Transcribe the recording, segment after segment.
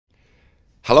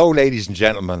Hello, ladies and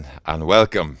gentlemen, and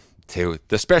welcome to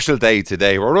the special day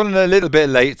today. We're running a little bit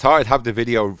late. Thought I'd have the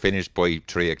video finished by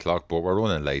 3 o'clock, but we're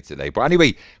running late today. But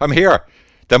anyway, I'm here,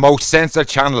 the most censored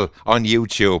channel on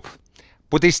YouTube.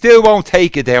 But they still won't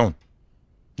take it down.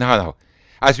 No.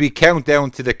 As we count down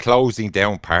to the closing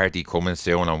down party coming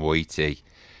soon on YT,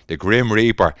 the Grim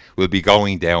Reaper will be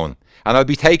going down. And I'll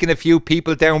be taking a few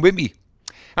people down with me.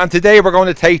 And today we're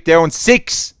going to take down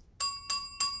six.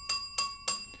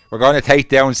 We're going to take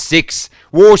down 6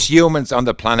 worst humans on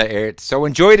the planet Earth. So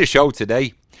enjoy the show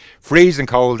today. Freezing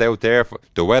cold out there for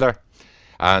the weather.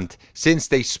 And since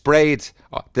they sprayed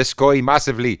the sky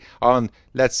massively on,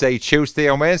 let's say, Tuesday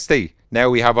and Wednesday, now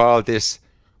we have all this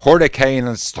hurricane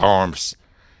and storms.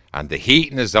 And the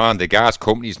heating is on. The gas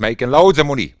company's making loads of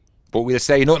money. But we'll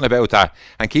say nothing about that.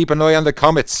 And keep an eye on the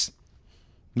comets.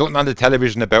 Nothing on the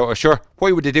television about it. Sure,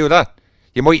 why would they do that?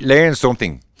 You might learn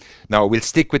something. No, we'll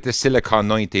stick with the Silicon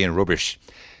 19 rubbish.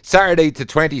 Saturday the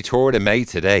 23rd of May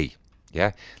today.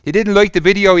 Yeah, they didn't like the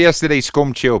video yesterday,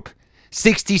 ScumTube.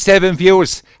 67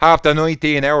 views after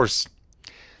 19 hours.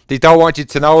 They don't want you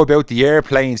to know about the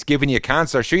airplanes giving you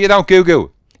cancer. Sure you don't,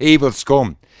 Google. Evil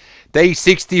scum. Day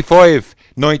 65,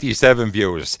 97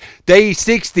 views. Day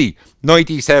 60,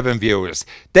 97 views.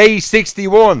 Day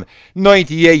 61,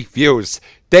 98 views.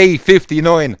 Day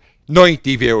 59,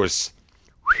 90 views.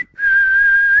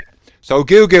 So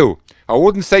Google, I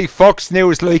wouldn't say Fox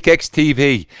News like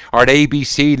XTV, or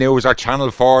ABC News, or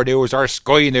Channel 4 News, or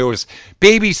Sky News,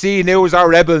 BBC News, or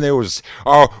Rebel News,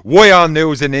 or WION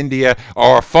News in India,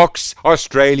 or Fox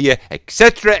Australia,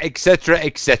 etc, etc,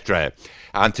 etc.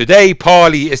 And today,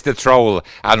 Paulie is the troll,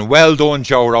 and well done,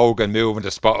 Joe Rogan, moving to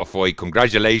Spotify.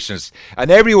 Congratulations.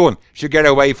 And everyone should get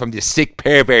away from the sick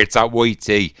perverts at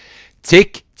YT.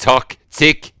 Tick tock,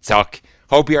 tick tock.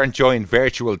 Hope you're enjoying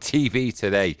virtual TV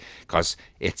today, because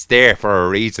it's there for a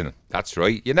reason. That's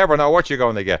right. You never know what you're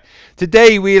going to get.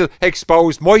 Today we'll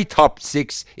expose my top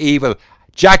 6 evil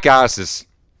jackasses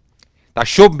that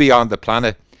shouldn't be on the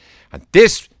planet. And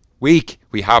this week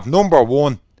we have number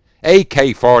 1,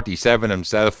 AK-47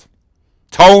 himself,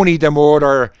 Tony the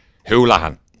Murderer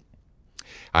Holohan.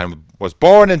 And was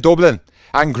born in Dublin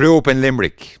and grew up in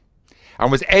Limerick.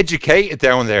 And was educated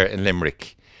down there in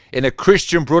Limerick, in a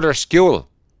Christian Brothers school.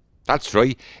 That's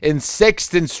right, in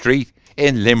Sexton Street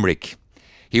in Limerick.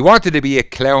 He wanted to be a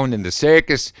clown in the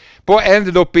circus, but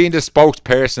ended up being the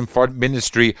spokesperson for the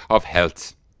Ministry of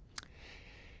Health.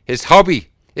 His hobby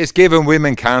is giving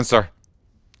women cancer.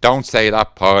 Don't say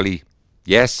that, Paulie.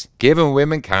 Yes, giving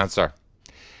women cancer.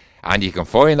 And you can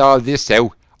find all this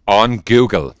out on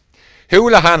Google.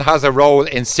 Holohan has a role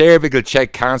in cervical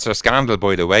check cancer scandal,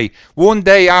 by the way, one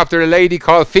day after a lady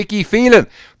called Vicky Phelan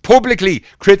publicly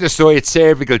criticised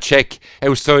cervical check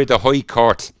outside the High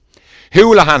Court.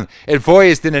 Holohan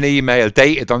advised in an email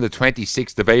dated on the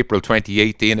 26th of April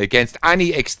 2018 against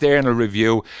any external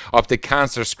review of the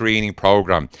cancer screening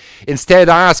programme, instead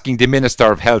asking the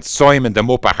Minister of Health, Simon the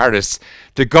Muppet Harris,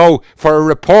 to go for a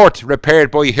report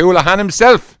prepared by Holohan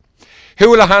himself.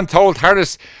 Holohan told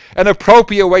Harris an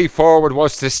appropriate way forward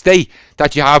was to state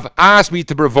that you have asked me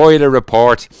to provide a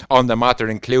report on the matter,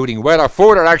 including whether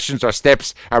further actions or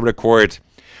steps are required.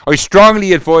 I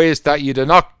strongly advise that you do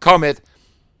not commit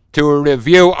to a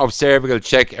review of cervical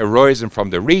check arising from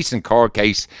the recent court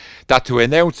case, that to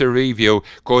announce a review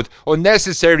could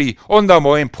unnecessarily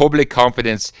undermine public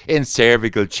confidence in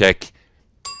cervical check.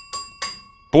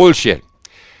 Bullshit.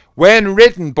 When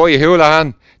written by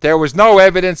Holohan, there was no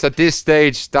evidence at this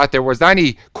stage that there was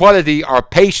any quality or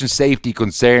patient safety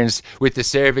concerns with the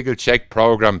cervical check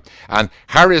programme, and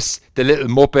Harris, the little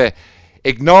muppet,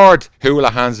 ignored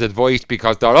Holohan's advice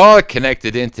because they're all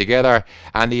connected in together,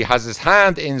 and he has his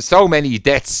hand in so many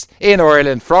deaths in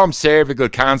Ireland from cervical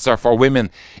cancer for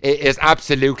women. It is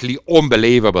absolutely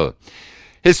unbelievable.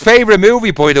 His favourite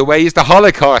movie, by the way, is The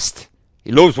Holocaust.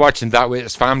 He loves watching that with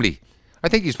his family. I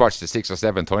think he's watched it 6 or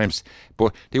 7 times,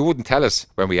 but they wouldn't tell us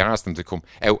when we asked them to come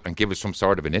out and give us some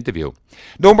sort of an interview.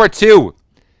 Number 2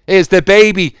 is the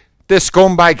baby, the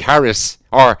scumbag Harris,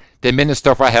 or the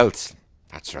Minister for Health.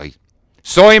 That's right.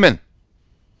 Simon,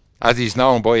 as he's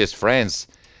known by his friends,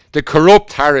 the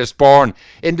corrupt Harris, born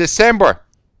in December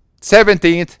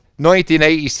 17th,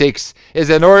 1986, is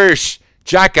an Irish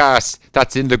jackass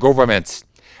that's in the government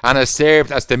and has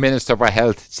served as the Minister for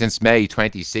Health since May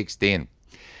 2016.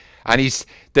 And he's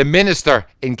the minister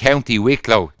in County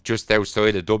Wicklow, just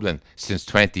outside of Dublin, since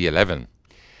 2011.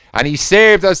 And he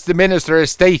served as the Minister of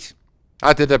State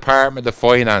at the Department of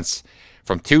Finance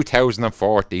from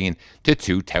 2014 to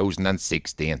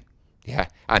 2016. Yeah,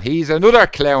 and he's another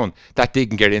clown that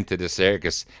didn't get into the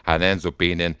circus and ends up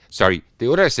being in,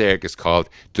 the other circus called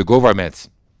the government.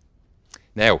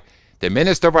 Now, the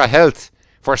Minister for Health,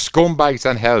 for scumbags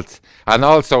and health, and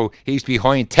also he's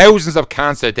behind thousands of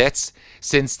cancer deaths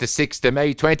since the 6th of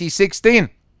May 2016.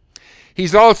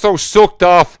 He's also sucked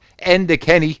off Enda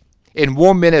Kenny in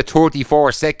 1 minute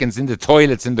 34 seconds in the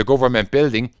toilets in the government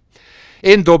building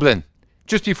in Dublin,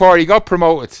 just before he got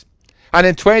promoted. And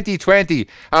in 2020,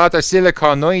 after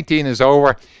Silicon 19 is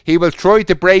over, he will try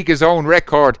to break his own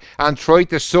record and try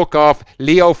to suck off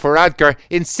Leo Varadkar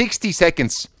in 60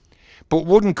 seconds, but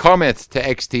wouldn't comment to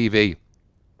XTV.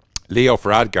 Leo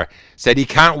Varadkar said he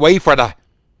can't wait for that.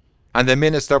 And the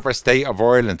Minister for State of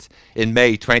Ireland in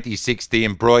May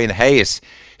 2016, Brian Hayes,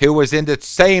 who was in the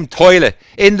same toilet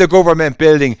in the government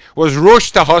building, was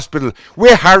rushed to hospital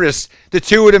with Harris. The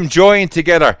two of them joined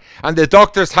together, and the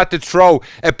doctors had to throw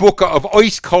a bucket of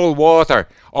ice cold water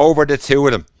over the two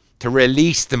of them to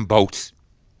release them both.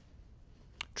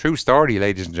 True story,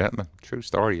 ladies and gentlemen. True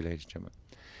story, ladies and gentlemen.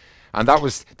 And that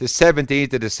was the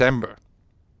 17th of December.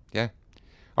 Yeah.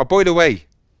 Oh, by the way,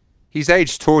 he's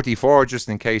aged 34, just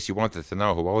in case you wanted to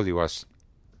know how old he was.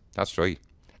 That's right.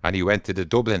 And he went to the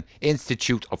Dublin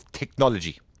Institute of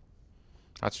Technology.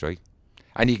 That's right.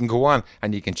 And you can go on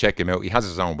and you can check him out. He has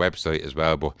his own website as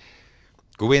well, but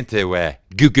go into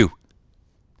Google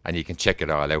and you can check it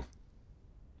all out.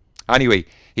 Anyway,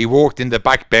 he worked in the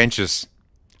back benches,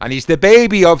 and he's the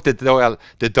baby of the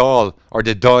Dáil,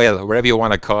 or whatever you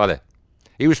want to call it.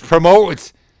 He was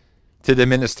promoted to the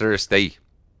Minister of State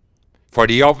for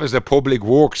the Office of Public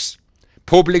Works,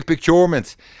 Public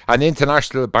Procurement and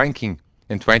International Banking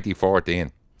in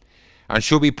 2014, and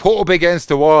should be put up against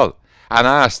the wall and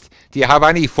asked, do you have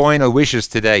any final wishes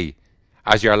today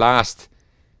as your last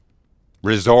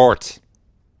resort?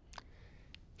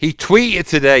 He tweeted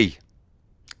today,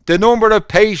 the number of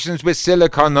patients with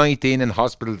Silicon 19 in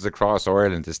hospitals across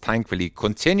Ireland is thankfully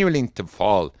continuing to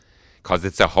fall because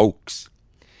it's a hoax.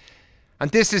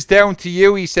 And this is down to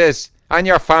you, he says, and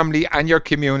your family and your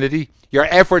community. Your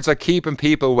efforts are keeping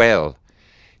people well,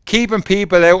 keeping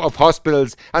people out of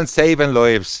hospitals and saving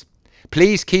lives.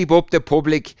 Please keep up the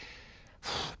public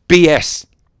BS.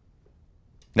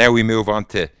 Now we move on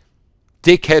to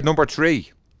dickhead number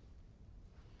 3.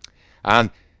 And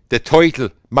the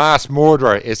title, Mass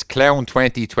Murderer, is Clown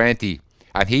 2020.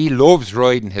 And he loves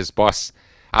riding his bus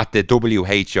at the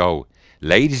WHO.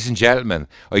 Ladies and gentlemen,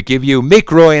 I give you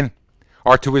Mick Ryan,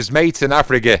 or to his mates in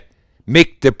Africa,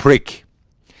 Mick the Prick.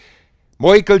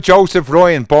 Michael Joseph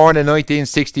Ryan, born in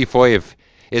 1965,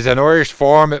 is an Irish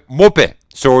former Muppet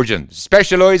surgeon,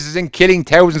 specialises in killing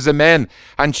thousands of men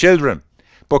and children,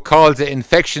 but calls it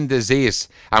infection disease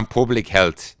and public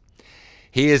health.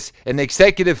 He is an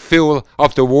executive fool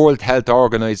of the World Health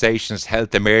Organization's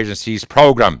Health Emergencies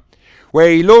Programme,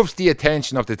 where he loves the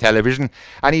attention of the television,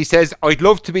 and he says, I'd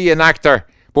love to be an actor,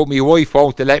 but my wife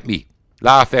won't let me.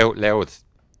 Laugh out loud.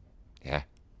 Yeah.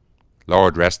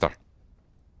 Lord rest her.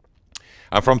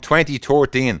 And from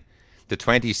 2013 to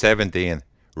 2017,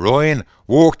 Ryan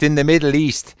worked in the Middle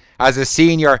East as a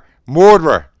senior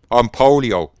murderer on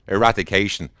polio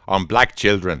eradication on black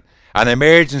children and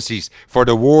emergencies for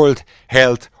the World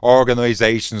Health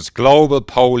Organization's Global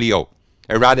Polio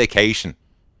Eradication,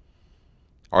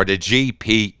 or the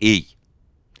GPE.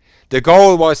 The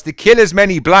goal was to kill as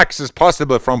many blacks as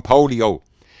possible from polio,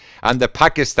 and the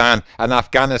Pakistan and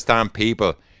Afghanistan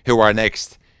people who are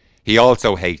next he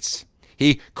also hates.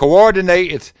 He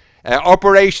coordinated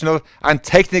operational and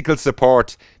technical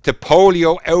support to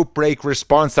polio outbreak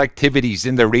response activities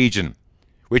in the region,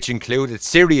 which included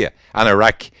Syria and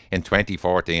Iraq in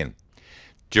 2014.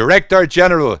 Director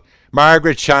General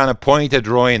Margaret Chan appointed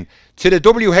Ryan to the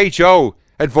WHO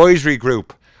Advisory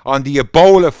Group on the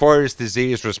Ebola virus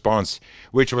disease response,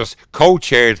 which was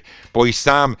co-chaired by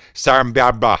Sam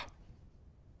Sarmbaba.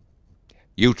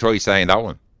 You try saying that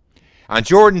one. And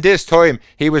during this time,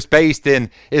 he was based in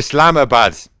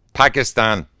Islamabad,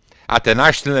 Pakistan, at the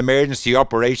National Emergency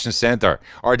Operations Centre,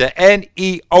 or the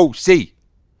NEOC,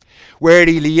 where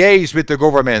he liaised with the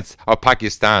government of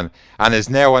Pakistan and is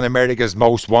now on America's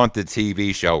Most Wanted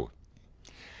TV show.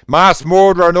 Mass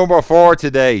murderer number 4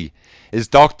 today is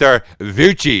Dr.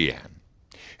 Fauci,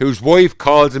 whose wife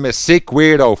calls him a sick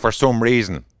weirdo for some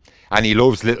reason, and he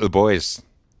loves little boys.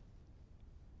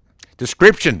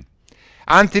 Description: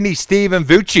 Anthony Stephen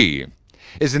Fauci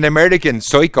is an American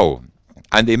psycho,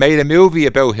 and they made a movie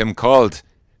about him called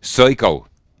Psycho,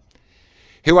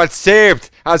 who had served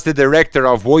as the director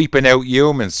of wiping out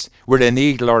humans with a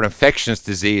needle or infectious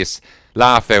disease,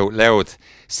 laugh out loud,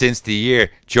 since the year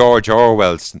George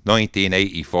Orwell's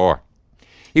 1984.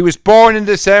 He was born in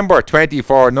December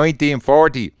 24,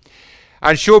 1940,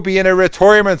 and should be in a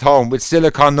retirement home with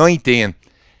Silicon 19,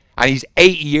 and he's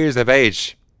 80 years of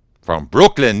age, from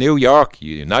Brooklyn, New York,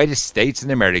 United States of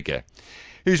America.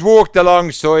 He's worked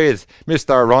alongside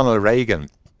Mr. Ronald Reagan,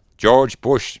 George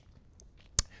Bush,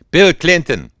 Bill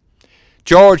Clinton,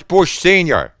 George Bush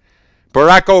Sr.,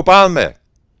 Barack Obama,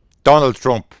 Donald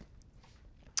Trump,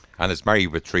 and is married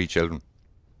with 3 children.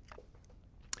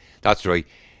 That's right.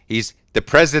 He's the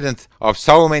president of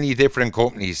so many different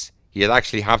companies, you'd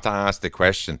actually have to ask the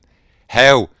question,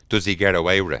 how does he get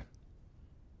away with it?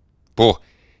 But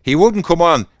he wouldn't come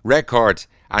on record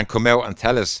and come out and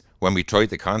tell us when we tried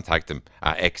to contact him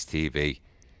at XTV.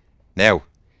 Now,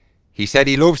 he said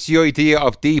he loves the idea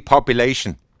of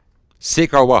depopulation.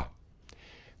 Sick or what?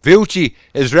 Fauci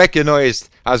is recognised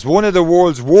as one of the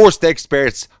world's worst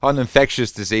experts on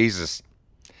infectious diseases.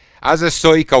 As a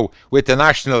psycho with the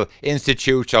National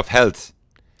Institutes of Health,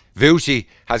 Fauci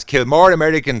has killed more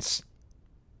Americans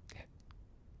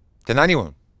than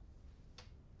anyone.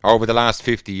 Over the last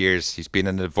 50 years, he's been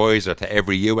an advisor to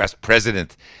every US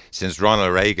president since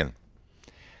Ronald Reagan.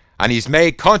 And he's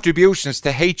made contributions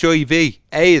to HIV,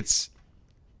 AIDS.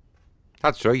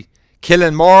 That's right.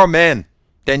 Killing more men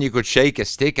than you could shake a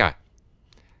stick at.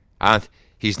 And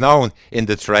he's known in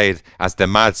the trade as the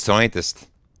mad scientist.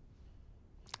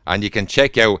 And you can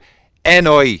check out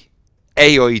NIAID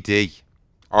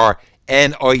or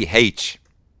NIH.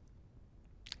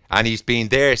 And he's been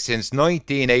there since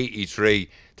 1983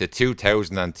 to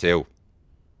 2002.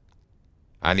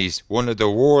 And he's one of the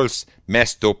world's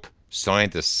messed up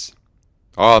scientists,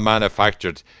 all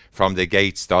manufactured from the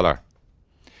Gates dollar.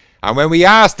 And when we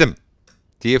asked him,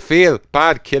 do you feel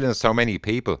bad killing so many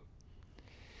people?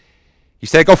 He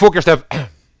said, go fuck yourself.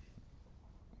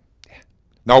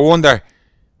 No wonder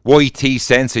YT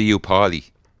censor you,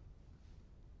 Paulie.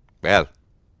 Well,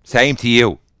 same to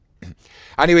you.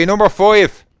 Anyway, number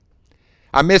 5.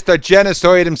 And Mr.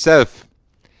 Genocide himself.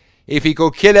 If he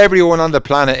could kill everyone on the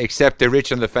planet except the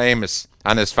rich and the famous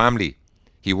and his family,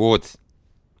 he would.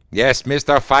 Yes,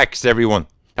 Mr. Facts, everyone.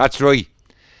 That's right.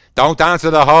 Don't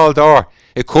answer the hall door.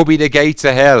 It could be the gates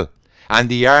of hell and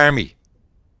the army.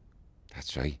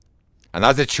 That's right. And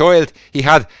as a child, he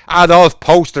had Adolf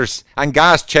posters and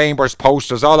gas chambers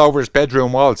posters all over his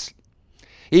bedroom walls.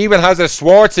 He even has a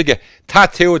Schwarzenegger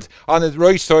tattooed on the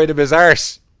right side of his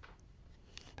arse.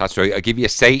 That's right, I'll give you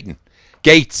Satan,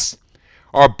 Gates,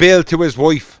 or Bill to his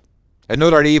wife,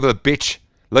 another evil bitch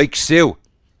like Sue,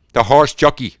 the horse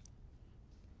jockey.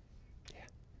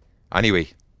 Anyway,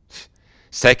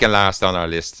 second last on our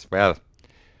list, well,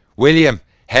 William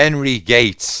Henry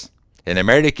Gates, an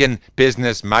American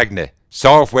business magnate,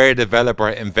 software developer,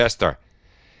 investor.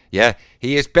 Yeah,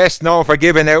 he is best known for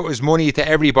giving out his money to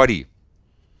everybody.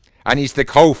 And he's the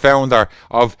co-founder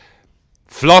of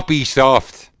Floppy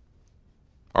Soft,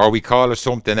 or we call it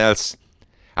something else.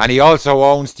 And he also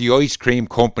owns the ice cream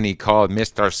company called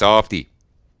Mr. Softy.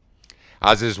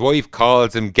 As his wife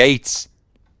calls him, Gates.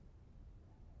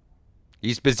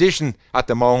 His position at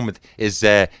the moment is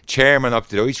chairman of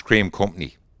the ice cream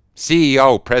company,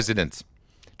 CEO, president,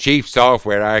 chief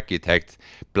software architect,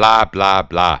 blah, blah,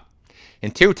 blah.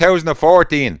 In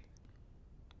 2014,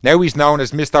 now he's known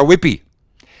as Mr. Whippy.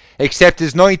 Except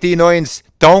his 99s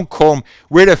don't come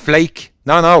with a flake.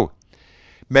 No.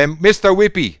 Mr.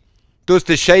 Whippy does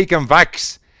the shake and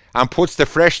vax and puts the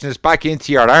freshness back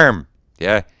into your arm.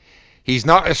 Yeah, he's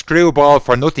not a screwball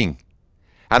for nothing,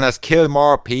 and has killed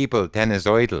more people than his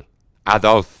idol,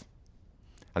 Adolf.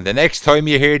 And the next time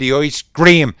you hear the ice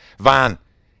cream van,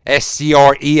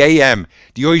 SCREAM,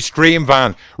 the ice cream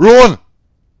van, run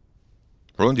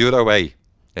the other way.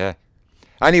 Yeah.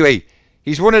 Anyway,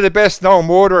 he's one of the best known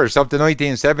murderers of the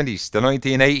 1970s, the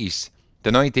 1980s,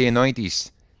 the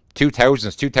 1990s,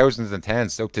 2000s,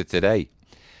 2010s up to today.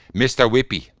 Mr.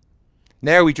 Whippy.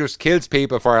 Now he just kills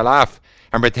people for a laugh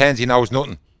and pretends he knows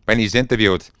nothing when he's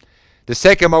interviewed. The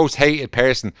second most hated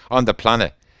person on the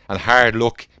planet, and hard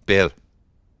luck, Bill.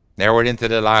 Now we're into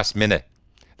the last minute,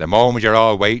 the moment you're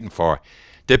all waiting for.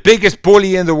 The biggest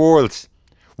bully in the world,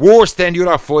 worse than the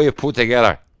other 5 put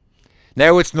together.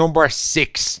 Now it's number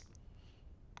 6.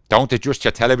 Don't adjust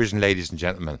your television, ladies and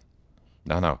gentlemen.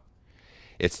 No.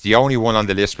 It's the only one on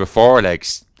the list with 4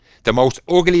 legs. The most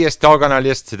ugliest dog on our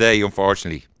list today,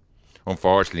 unfortunately.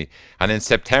 And in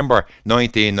September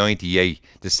 1998,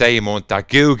 the same month that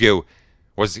Goo Goo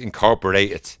was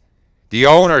incorporated, the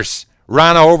owners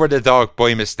ran over the dog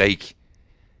by mistake.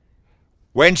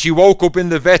 When she woke up in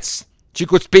the vets, she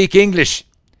could speak English.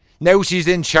 Now she's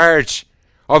in charge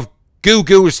of Goo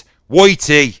Goo's YT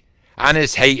and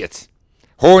is hated.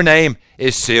 Her name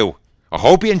is Sue. I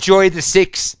hope you enjoyed the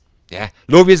 6. Yeah,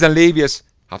 love yous and leave yous.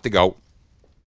 Have to go.